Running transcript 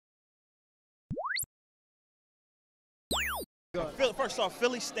First off,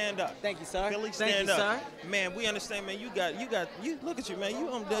 Philly stand up. Thank you, sir. Philly Thank stand you, up. sir. Man, we understand, man. You look at you, man.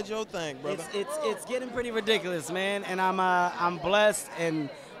 You did your thing, brother. It's getting pretty ridiculous, man. And I'm blessed and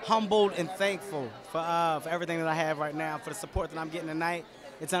humbled and thankful for everything that I have right now, for the support that I'm getting tonight.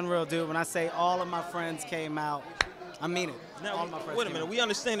 It's unreal, dude. When I say all of my friends came out, I mean it. Now, all of my friends wait a came minute. out. We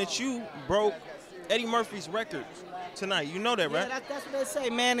understand that you broke Eddie Murphy's record tonight. You know that, right? Yeah, that's what they say,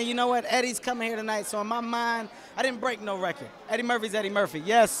 man. And you know what? Eddie's coming here tonight, so in my mind, I didn't break no record. Eddie Murphy's Eddie Murphy.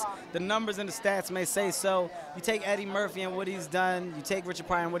 Yes, the numbers and the stats may say so. You take Eddie Murphy and what he's done, you take Richard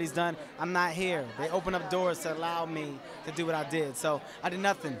Pryor and what he's done, I'm not here. They opened up doors to allow me to do what I did. So I did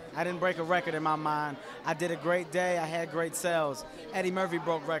nothing. I didn't break a record in my mind. I did a great day. I had great sales. Eddie Murphy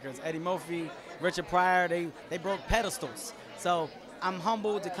broke records. Eddie Murphy, Richard Pryor, they broke pedestals. So I'm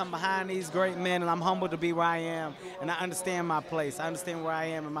humbled to come behind these great men, and I'm humbled to be where I am, and I understand my place. I understand where I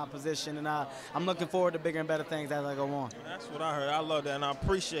am in my position, and I'm looking forward to bigger and better things as I go on. That's what I heard. I love that, and I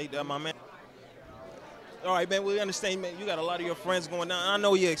appreciate that, my man. All right, man, we understand, man, you got a lot of your friends going down. I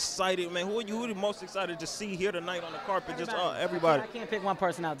know you're excited, man. Who are you the most excited to see here tonight on the carpet? Just everybody. I can't pick one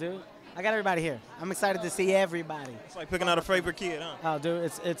person out, dude. I got everybody here. I'm excited to see everybody. It's like picking out a favorite kid, huh? Oh, dude,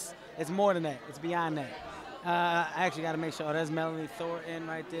 it's more than that. It's beyond that. I actually got to make sure. Oh, there's Melanie Thornton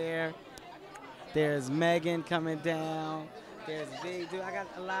right there. There's Megan coming down. There's Big Dude. I got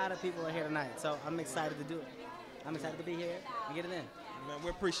a lot of people here tonight, so I'm excited to do it. I'm excited to be here and get it in. Man, we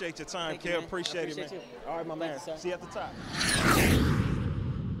appreciate your time, Thank you, Kev. man. Appreciate it, man. You. All right, my man. You, see you at the top.